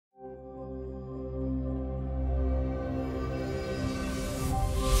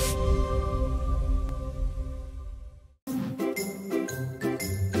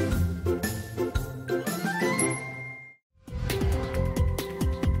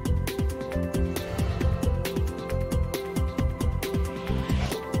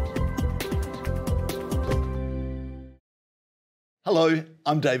Hello,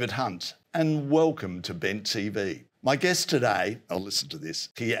 I'm David Hunt, and welcome to Bent TV. My guest today, listen to this,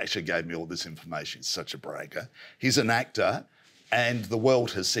 he actually gave me all this information, he's such a bragger. He's an actor, and the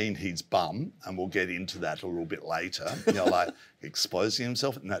world has seen his bum, and we'll get into that a little bit later, like exposing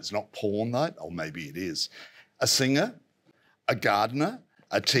himself, and that's not porn though, or maybe it is. A singer, a gardener,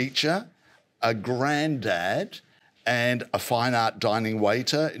 a teacher, a granddad, and a fine art dining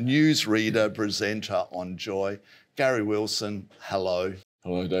waiter, newsreader, presenter on Joy. Gary Wilson, hello.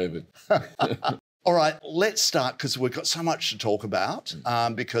 Hello, David. All right, let's start because we've got so much to talk about.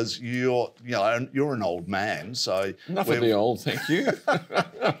 Because you're an old man, so Enough of the old, thank you.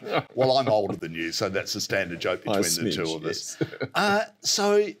 Well, I'm older than you, so that's a standard joke between the two of us. Yes.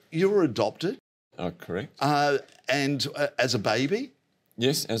 So you were adopted. Correct. And as a baby.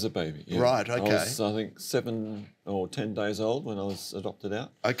 Yes, as a baby. Yeah. Right. Okay. I was, I think, 7 or 10 days old when I was adopted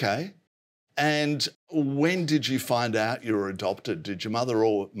out. Okay. And when did you find out you were adopted? Did your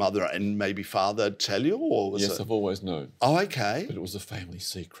mother and maybe father tell you, or was yes, I've always known. Oh, okay. But it was a family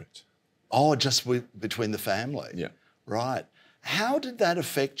secret. Oh, just between the family. Yeah. Right. How did that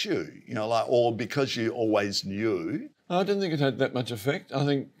affect you? Or because you always knew? I didn't think it had that much effect. I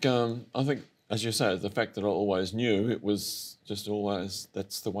think, as you say, the fact that I always knew, it was just always,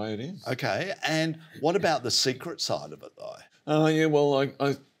 that's the way it is. Okay. And what about the secret side of it, though? Yeah, well,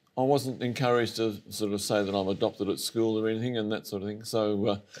 I wasn't encouraged to sort of say that I'm adopted at school or anything and that sort of thing.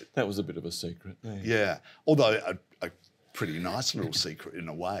 So that was a bit of a secret. Yeah. Although a pretty nice little secret in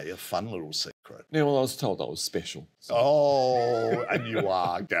a way, a fun little secret. Yeah, well, I was told I was special. So. Oh, and you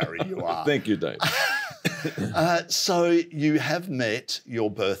are, Gary, you are. Thank you, Dave. So you have met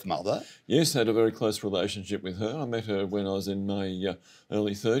your birth mother? Yes, had a very close relationship with her. I met her when I was in my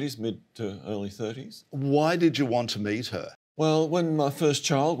early 30s, mid to early 30s. Why did you want to meet her? Well, when my first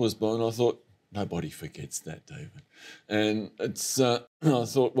child was born, I thought, nobody forgets that, David. And it's, I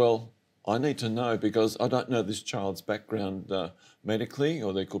thought, well, I need to know because I don't know this child's background medically,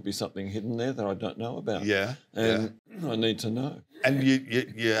 or there could be something hidden there that I don't know about. Yeah. And I need to know. And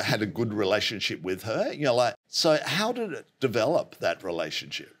you had a good relationship with her? So how did it develop, that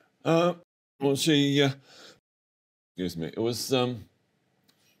relationship? Well, she, excuse me, it was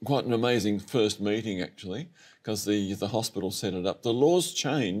quite an amazing first meeting, actually, because the hospital set it up. The laws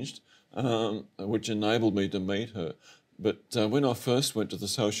changed, which enabled me to meet her. But when I first went to the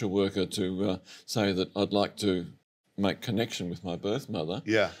social worker to say that I'd like to make connection with my birth mother,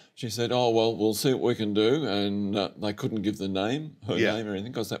 she said, oh, well, we'll see what we can do. And they couldn't give the name, her name or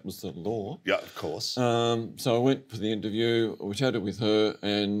anything, because that was the law. Yeah, of course. So I went for the interview, we chatted with her,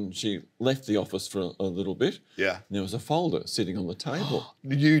 and she left the office for a little bit. Yeah. And there was a folder sitting on the table.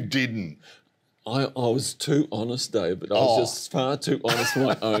 You didn't? I was too honest, David. I was just far too honest for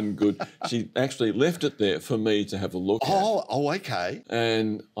my own good. She actually left it there for me to have a look at. Oh, okay.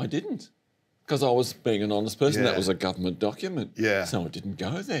 And I didn't, because I was being an honest person. That was a government document. Yeah. So I didn't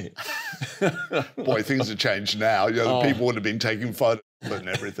go there. Boy, things have changed now. The people would have been taking photos and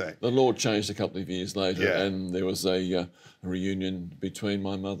everything. The law changed a couple of years later, and there was a reunion between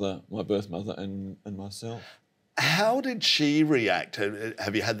my birth mother, and myself. How did she react?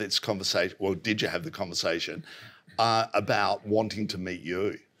 Have you had this conversation, well, did you have the conversation about wanting to meet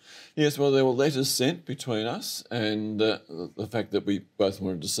you? Yes, well, there were letters sent between us, and the fact that we both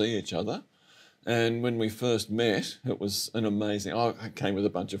wanted to see each other. And when we first met, it was an amazing... I came with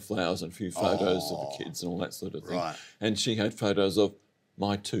a bunch of flowers and a few photos of the kids and all that sort of thing. Right. And she had photos of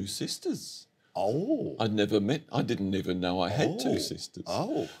my 2 sisters. Oh. I didn't even know I had 2 sisters.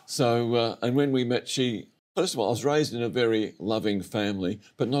 Oh. So, and when we met, first of all, I was raised in a very loving family,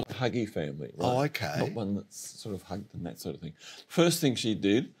 but not a huggy family, right? Oh, okay. Not one that's sort of hugged and that sort of thing. First thing she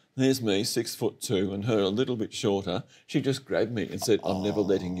did, there's me, 6'2", and her a little bit shorter, she just grabbed me and said, I'm never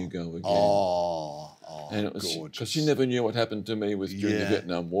letting you go again. Oh, and it was because she never knew what happened to me during the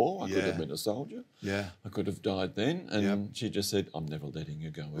Vietnam War. I could have been a soldier. Yeah. I could have died then. And she just said, I'm never letting you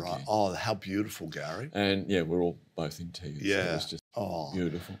go again. Oh, how beautiful, Gary. And, yeah, we're all both in tears. Yeah. So it was just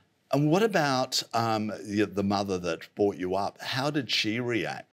beautiful. And what about the mother that brought you up? How did she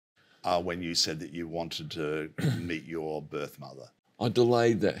react when you said that you wanted to meet your birth mother? I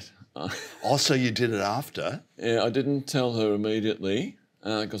delayed that. So you did it after? Yeah, I didn't tell her immediately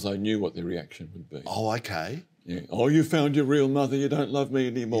because I knew what the reaction would be. Oh, okay. Yeah. Oh, you found your real mother, you don't love me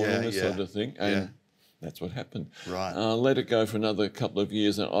anymore, and this sort of thing. And that's what happened. Right. I let it go for another couple of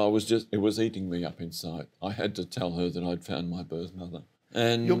years, and it was eating me up inside. I had to tell her that I'd found my birth mother.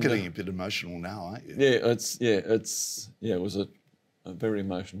 And you're getting a bit emotional now, aren't you? Yeah, it was a very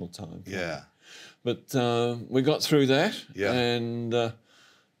emotional time. Yeah. But we got through that, and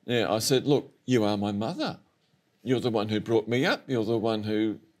I said, look, you are my mother. you're the one who brought me up. You're the one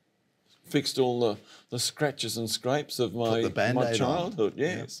who fixed all the scratches and scrapes of my childhood,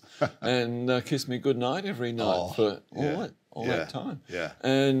 yes. And kissed me goodnight every night for all that time. Yeah.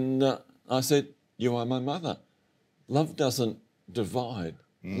 And I said, you are my mother. Love doesn't divide.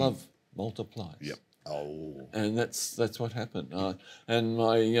 Love multiplies. Yep. Oh. And that's what happened. And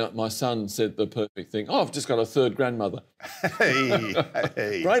my son said the perfect thing. Oh, I've just got a third grandmother. Hey.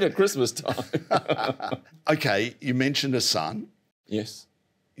 Great at Christmas time. Okay, you mentioned a son. Yes.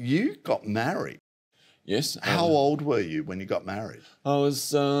 You got married. Yes. How old were you when you got married? I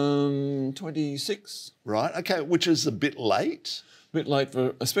was 26. Right. Okay, which is a bit late. A bit late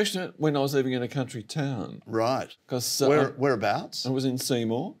especially when I was living in a country town. Right. Because whereabouts? I was in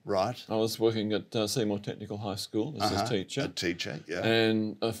Seymour. Right. I was working at Seymour Technical High School as a teacher. A teacher, yeah.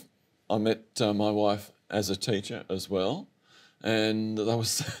 And I met my wife as a teacher as well. And that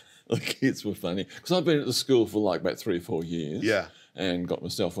was the kids were funny because I'd been at the school for like about 3 or 4 years. Yeah. And got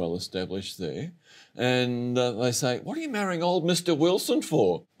myself well established there. And they say, what are you marrying old Mr. Wilson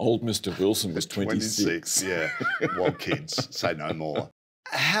for? Old Mr. Wilson was 26. Yeah. Well, kids, say no more.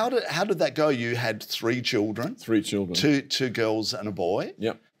 How did that go? You had 3 children? 3 children. Two girls and a boy?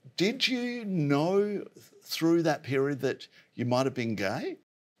 Yep. Did you know through that period that you might have been gay?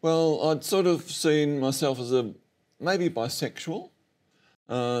 Well, I'd sort of seen myself as maybe bisexual.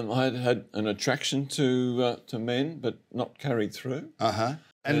 I had an attraction to men, but not carried through.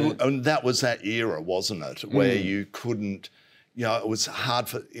 And that was that era, wasn't it, where you couldn't, it was hard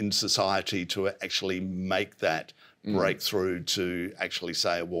in society to actually make that breakthrough to actually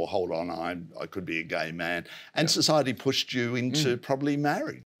say, well, hold on, I could be a gay man. And society pushed you into probably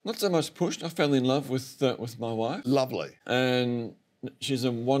marriage. Not so much pushed. I fell in love with my wife. Lovely. And she's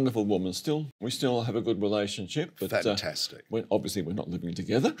a wonderful woman still. We still have a good relationship. But, fantastic. Obviously, we're not living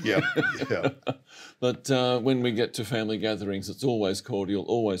together. Yeah. But when we get to family gatherings, it's always cordial,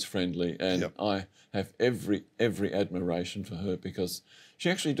 always friendly. And I have every admiration for her because she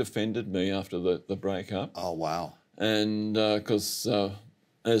actually defended me after the breakup. Oh, wow. And because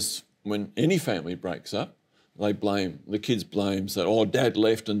as when any family breaks up, the kids blame, so, oh, Dad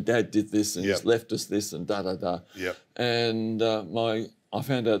left and Dad did this and he's left us this and da-da-da. Yep. And I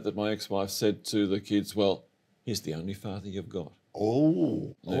found out that my ex-wife said to the kids, well, he's the only father you've got.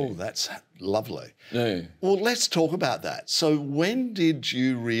 Oh, that's lovely. Yeah. Well, let's talk about that. So when did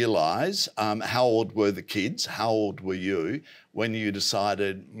you realise, how old were the kids, how old were you, when you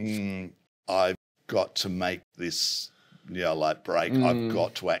decided, I've got to make this, break, I've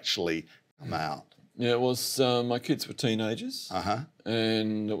got to actually come out? Yeah, it was, my kids were teenagers.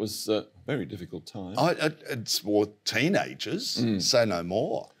 And it was a very difficult time. It's more teenagers, say no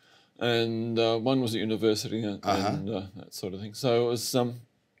more. And one was at university and that sort of thing. So it was,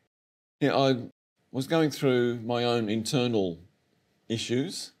 I was going through my own internal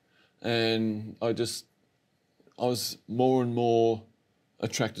issues and I was more and more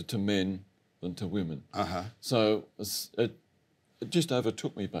attracted to men than to women. So it just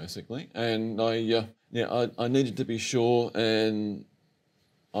overtook me basically, and I needed to be sure, and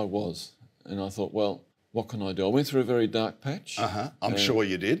I was, and I thought, well, what can I do? I went through a very dark patch. I'm sure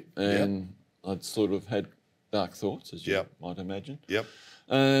you did. And I'd sort of had dark thoughts, as you might imagine. Yep.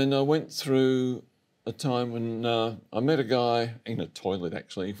 And I went through a time when I met a guy in a toilet,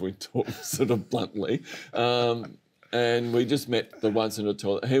 actually, if we talk sort of bluntly. And we just met the once in a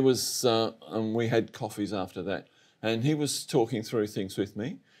toilet. He was, and we had coffees after that. And he was talking through things with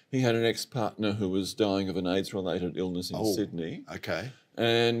me. He had an ex-partner who was dying of an AIDS-related illness in Sydney. Okay.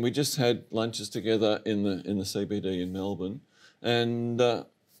 And we just had lunches together in the CBD in Melbourne. And I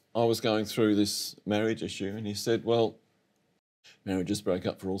was going through this marriage issue, and he said, well, marriages break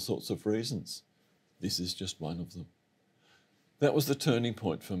up for all sorts of reasons. This is just one of them. That was the turning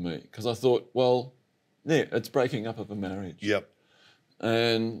point for me, because I thought, well, yeah, it's breaking up of a marriage. Yep.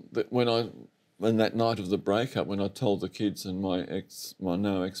 And when that night of the breakup, when I told the kids and my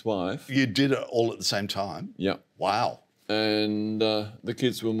now ex-wife... You did it all at the same time? Yeah. Wow. And the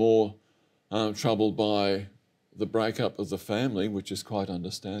kids were more troubled by the breakup of the family, which is quite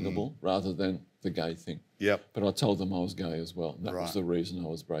understandable, rather than the gay thing. Yep. But I told them I was gay as well. That was the reason I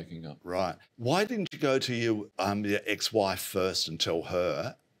was breaking up. Right. Why didn't you go to your ex-wife first and tell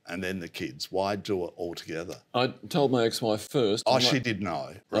her, and then the kids? Why do it all together? I told my ex-wife first. Oh, she did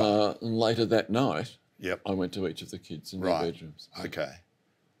know. Right. And later that night, yep, I went to each of the kids in their bedrooms. Okay.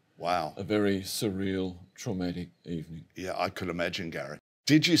 Wow. A very surreal, traumatic evening. Yeah, I could imagine, Gary.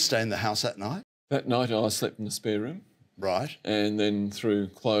 Did you stay in the house that night? That night I slept in the spare room. Right. And then threw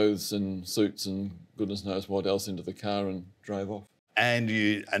clothes and suits and goodness knows what else into the car and drove off. And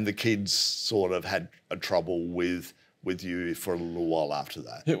the kids sort of had a trouble with you for a little while after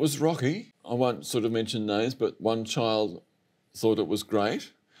that. It was rocky. I won't sort of mention names, but one child thought it was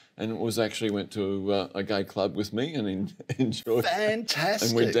great and went to a gay club with me and enjoyed. Fantastic.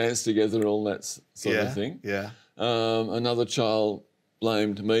 And we danced together and all that sort of thing. Yeah. Another child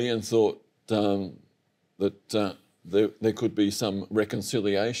blamed me and thought that there could be some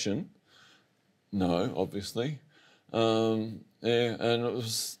reconciliation. No, obviously. And it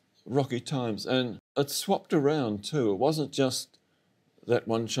was rocky times. And it swapped around too. It wasn't just that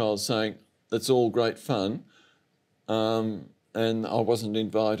one child saying, it's all great fun, and I wasn't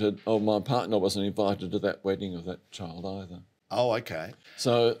invited, or my partner wasn't invited to that wedding of that child either. Oh, okay.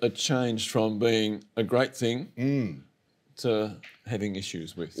 So it changed from being a great thing to having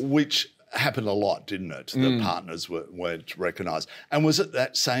issues with. Which happened a lot, didn't it? The partners weren't recognised. And was it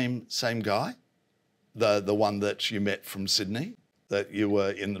that same guy? The one that you met from Sydney, that you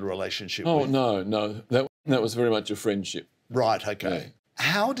were in the relationship with? Oh, no. That was very much a friendship. Right, okay. Yeah.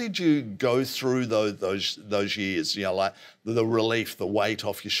 How did you go through those years, you know, like the relief, the weight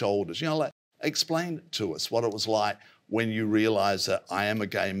off your shoulders? You know, like explain to us what it was like when you realised that I am a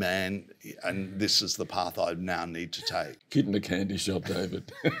gay man and this is the path I now need to take. Kid in a candy shop,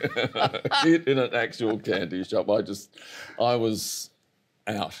 David. Kid in an actual candy shop. I was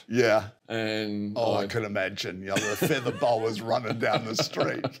out. Yeah. And I can imagine, you know, the feather bowers running down the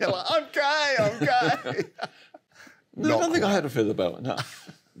street. You're like, I'm gay. No, I don't think I had a feather boa. No,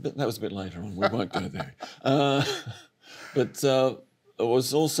 but that was a bit later on. We won't go there. But it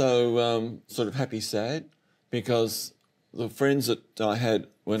was also sort of happy, sad, because the friends that I had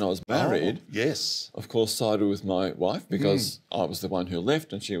when I was married, yes, of course, sided with my wife because I was the one who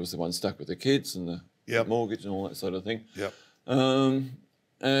left and she was the one stuck with the kids and the mortgage and all that sort of thing. Yep.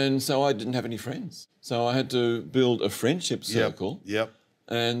 And so I didn't have any friends. So I had to build a friendship circle. Yep.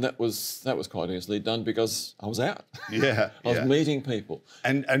 And that was quite easily done because I was out. Yeah. I was meeting people.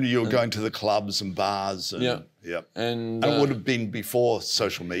 And you were going to the clubs and bars. And, yeah. And it would have been before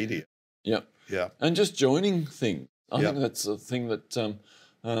social media. Yeah. Yeah. And just joining things. I think that's a thing that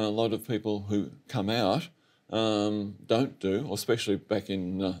a lot of people who come out don't do, or especially back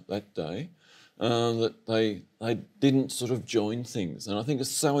in that day, that they didn't sort of join things. And I think it's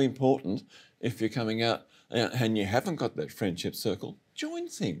so important if you're coming out and you haven't got that friendship circle, join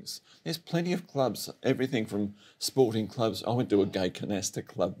things. There's plenty of clubs, everything from sporting clubs. I went to a gay canasta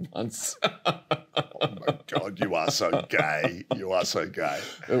club once. Oh my God, you are so gay. You are so gay.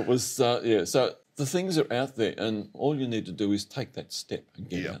 It was, so the things are out there and all you need to do is take that step and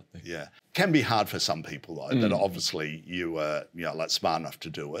get out there. Yeah. Can be hard for some people though, but obviously you were, like smart enough to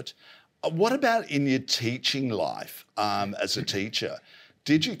do it. What about in your teaching life as a teacher?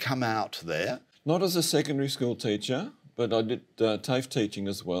 Did you come out there? Not as a secondary school teacher, but I did TAFE teaching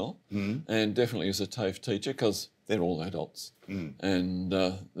as well, and definitely as a TAFE teacher because they're all adults. And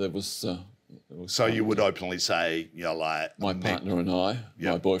there was... so you would openly say, like... My partner and I,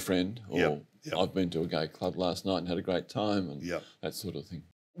 my boyfriend, or I've been to a gay club last night and had a great time and that sort of thing.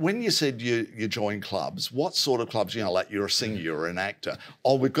 When you said you joined clubs, what sort of clubs, like you're a singer, you're an actor.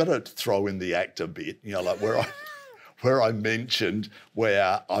 Oh, we've got to throw in the actor bit, like where I mentioned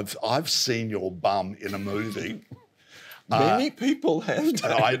where I've seen your bum in a movie. Many people have.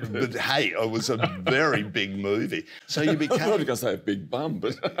 But hey, it was a very big movie. So you became... I'm not going to say a big bum,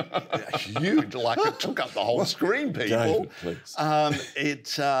 but... huge, like it took up the whole screen, people. David,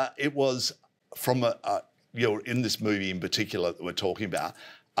 please. It was from you're in this movie in particular that we're talking about,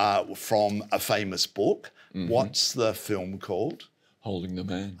 from a famous book. What's the film called? Holding the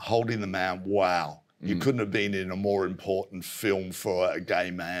Man. Holding the Man, wow. You couldn't have been in a more important film for a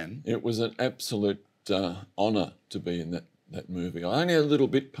gay man. It was an absolute honour to be in that movie. I only had a little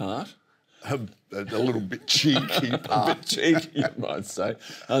bit part. A little bit cheeky part. A bit cheeky, you might say.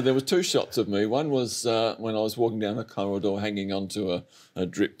 There were two shots of me. One was when I was walking down the corridor hanging onto a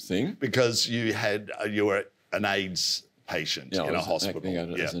drip thing. Because you were an AIDS patient in a hospital. Acting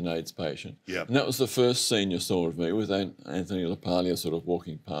out as an AIDS patient. Yep. And that was the first scene you saw of me with Anthony LaPaglia sort of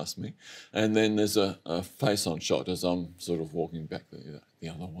walking past me. And then there's a face-on shot as I'm sort of walking back the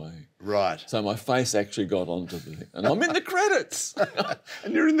other way. Right. So my face actually got onto the thing. And I'm in the credits.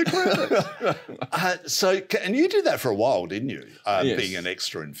 And you're in the credits. And you did that for a while, didn't you? Yes. Being an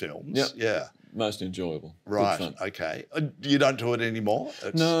extra in films. Yep. Yeah. Most enjoyable. Right, Good fun. okay. You don't do it anymore?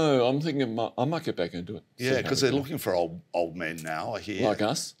 No, I'm thinking I might get back into it. Yeah, because they're looking for old men now, I hear. Like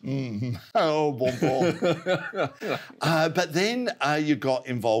us? Oh, boom, boom. But then you got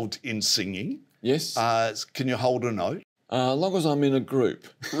involved in singing. Yes. Can you hold a note? As long as I'm in a group.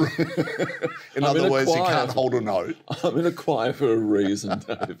 In other words, you can't hold a note. I'm in a choir for a reason,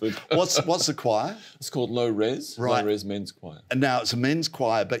 David. What's the choir? It's called Low Res, Right. Low Res Men's Choir. And now it's a men's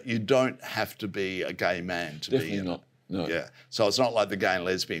choir, but you don't have to be a gay man to be in Definitely not. it. No. Yeah. So it's not like the gay and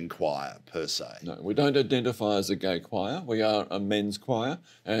lesbian choir per se. No, we don't identify as a gay choir. We are a men's choir,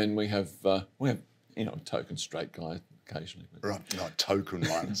 and we have a token straight guy occasionally. Right, not token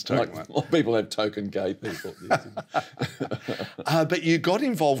ones. People have token gay people. But you got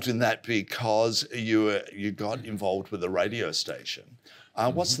involved in that because you got involved with a radio station.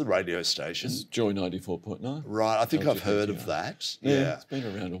 What's the radio station? It's Joy 94.9. Right, I think I've heard of that. Yeah, it's been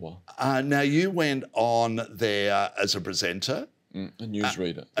around a while. Now, you went on there as a presenter. A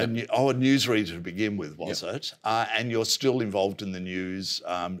newsreader. A newsreader to begin with, was it? And you're still involved in the news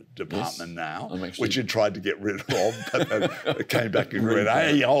department now, which you tried to get rid of, but then it came back and went,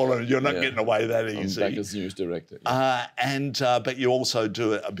 hey, hold on, you're not getting away that easy. I'm back as news director. But you also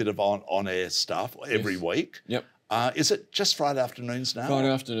do a bit of on-air stuff every week. Yep. Is it just Friday afternoons now? Friday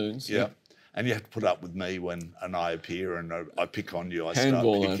afternoons, yeah. And you have to put up with me when I appear and I pick on you. I start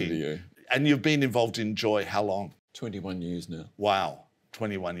Handball picking. over to you. And you've been involved in Joy how long? 21 years now. Wow,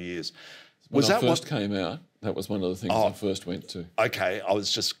 21 years. When I first came out, that was one of the things I first went to. Okay, I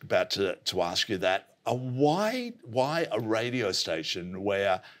was just about to ask you that. Why a radio station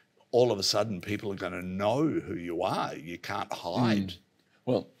where all of a sudden people are going to know who you are? You can't hide.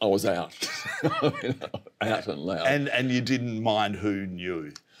 Well, I was out, out and loud. And you didn't mind who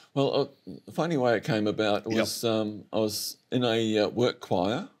knew? Well, the funny way it came about was I was in a work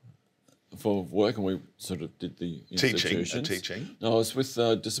choir for work, and we sort of did the institutions. Teaching. No, I was with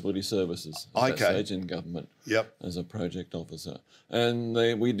Disability Services at that stage in government as a project officer. And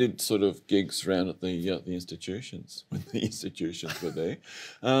we did sort of gigs around at the institutions when the institutions were there.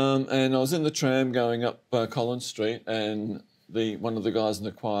 And I was in the tram going up Collins Street, and one of the guys in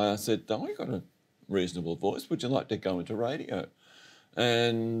the choir said, "Oh, you've got a reasonable voice. Would you like to go into radio?"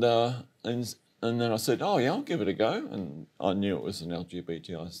 And then I said, "Oh yeah, I'll give it a go." And I knew it was an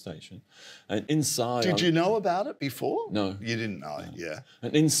LGBTI station. And inside, did you know about it before? No, you didn't know. No. Yeah.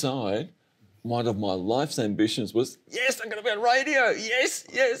 And inside, one of my life's ambitions was, "Yes, I'm going to be on radio. Yes,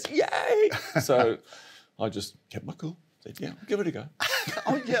 yes, yay!" So I just kept my cool. Said, "Yeah, I'll give it a go."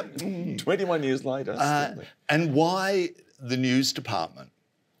 21 years later. And why the news department?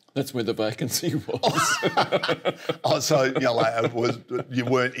 That's where the vacancy was. So you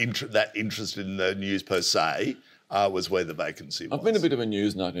weren't that interested in the news per se. Was where the vacancy was. I've been a bit of a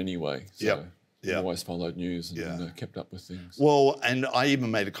news nut anyway. So I've always followed news and kept up with things. Well, and I even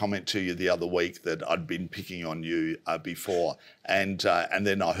made a comment to you the other week that I'd been picking on you before, and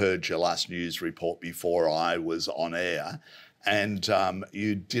then I heard your last news report before I was on air, and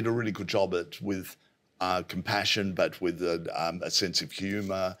you did a really good job with compassion, but with a sense of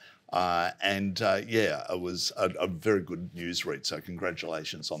humour. It was a very good news read, so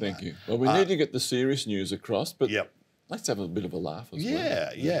congratulations on that. Thank you. Well, we need to get the serious news across, but yep. Let's have a bit of a laugh as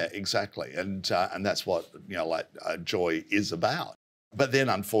well. Yeah, exactly. And that's what Joy is about. But then,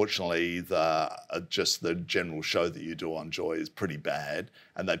 unfortunately, just the general show that you do on Joy is pretty bad,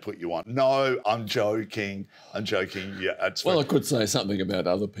 and they put you on. No, I'm joking. Yeah, well, I could say something about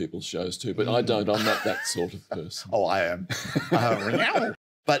other people's shows too, but I don't. I'm not that sort of person. Oh, I am.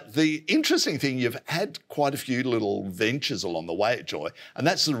 But the interesting thing, you've had quite a few little ventures along the way at Joy, and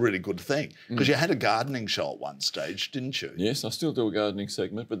that's a really good thing, because you had a gardening show at one stage, didn't you? Yes, I still do a gardening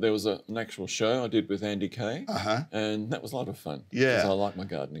segment, but there was an actual show I did with Andy Kay, and that was a lot of fun. Yeah. Because I like my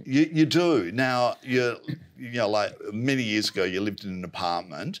gardening. You do. Now, like many years ago, you lived in an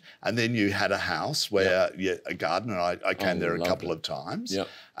apartment, and then you had a house where a garden, and I came there a couple of times,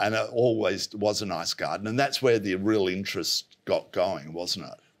 and it always was a nice garden, and that's where the real interest got going, wasn't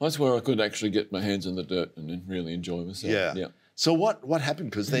it? Well, that's where I could actually get my hands in the dirt and then really enjoy myself. Yeah. So what happened?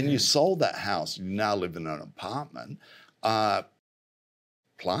 Because then you sold that house. You now live in an apartment.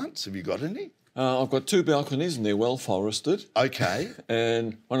 Plants? Have you got any? I've got 2 balconies and they're well forested. Okay.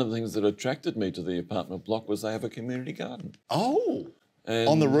 And one of the things that attracted me to the apartment block was they have a community garden. Oh. And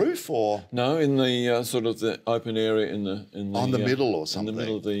on the roof, or no? In the sort of the open area in the on the middle or something. In the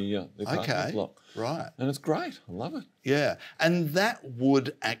middle of the apartment block. Right. And it's great. I love it. Yeah, and that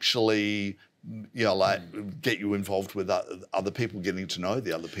would actually, get you involved with other people, getting to know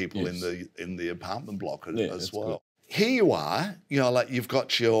the other people in the apartment block as well. Good. Here you are, you've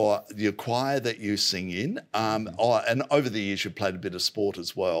got your choir that you sing in, and over the years you've played a bit of sport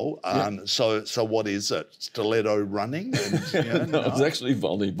as well. So what is it? Stiletto running? And, no, it's actually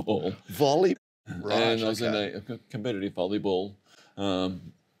volleyball. Right. And I was in a competitive volleyball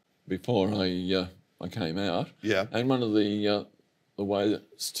before I I came out. Yeah. And one of the ways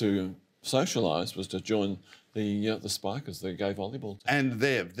to socialise was to join the Spikers, the gay volleyball team. And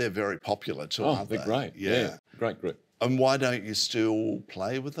they're very popular too, aren't they? They're great. Yeah, great group. And why don't you still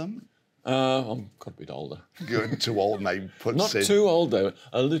play with them? I'm got a bit older. You're too old, and they Not too old though,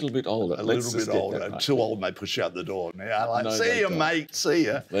 a little bit older. A little bit older. Too old, and they push you out the door. Now, like, no, see you, mate. See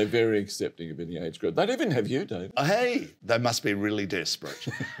ya. They're very accepting of any age group. They'd even have you, Dave. Hey, they must be really desperate.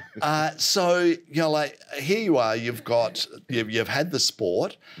 So you know, like here you are. You've had the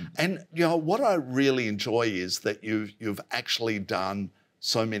sport, and you know what I really enjoy is that you've actually done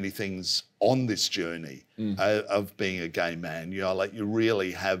so many things on this journey of being a gay man. You know, like you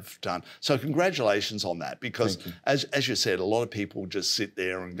really have done. So congratulations on that, because as you said, a lot of people just sit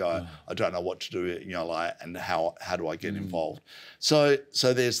there and go, I don't know what to do, you know, like, and how do I get involved? So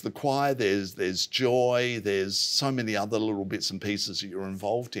there's the choir, there's joy, there's so many other little bits and pieces that you're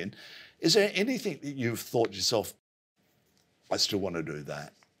involved in. Is there anything that you've thought to yourself, I still want to do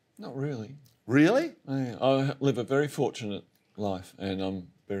that? Not really. Really? I live a very fortunate life, and I'm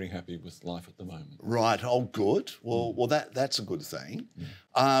very happy with life at the moment. Right. Oh, good. Well, that's a good thing.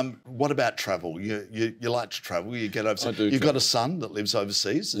 What about travel? You like to travel? You get overseas. I do. You've got a son that lives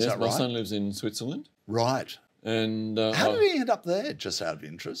overseas. Is that right? Yes, my son lives in Switzerland. Right. And how did he end up there? Just out of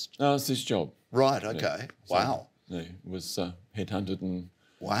interest. It's his job. Right. Okay. Yeah. Wow. So, he was headhunted and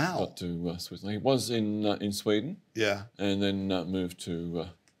got to Switzerland. He was in Sweden. Yeah. And then moved to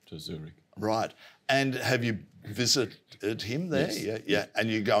Zurich. Right. And have you visited him there? Yes. Yeah. And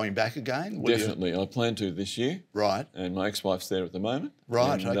you're going back again? Definitely. I plan to this year. Right. And my ex-wife's there at the moment.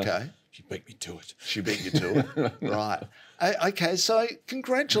 Right, and, okay. She beat me to it. She beat you to it? Right. Okay, so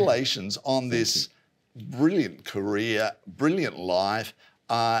congratulations on this brilliant career, brilliant life,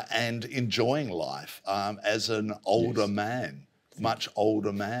 and enjoying life as an older man, much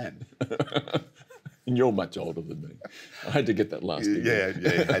older man. And you're much older than me. I had to get that last in. Yeah,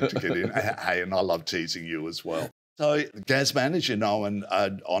 you had to get in. Hey, and I love teasing you as well. So, Gazman, as you know, and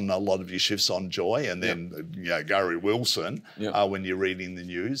on a lot of your shifts on Joy, and then you know, Gary Wilson, when you're reading the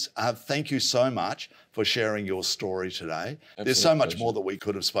news. Thank you so much for sharing your story today. There's so much more that we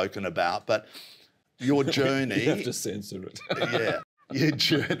could have spoken about, but your journey... You have to censor it. Yeah. Your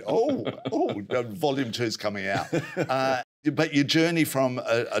journey... Volume 2's coming out. But your journey from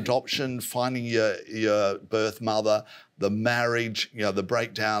adoption, finding your birth mother, the marriage, you know, the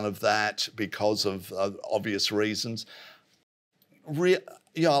breakdown of that because of obvious reasons. I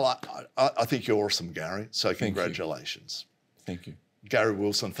think you're awesome, Gary. So congratulations. Thank you. Gary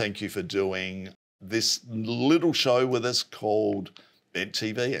Wilson, thank you for doing this little show with us called Bent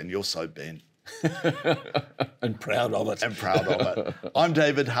TV, and you're so bent. And proud of it. And proud of it. I'm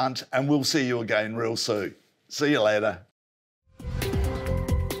David Hunt, and we'll see you again real soon. See you later.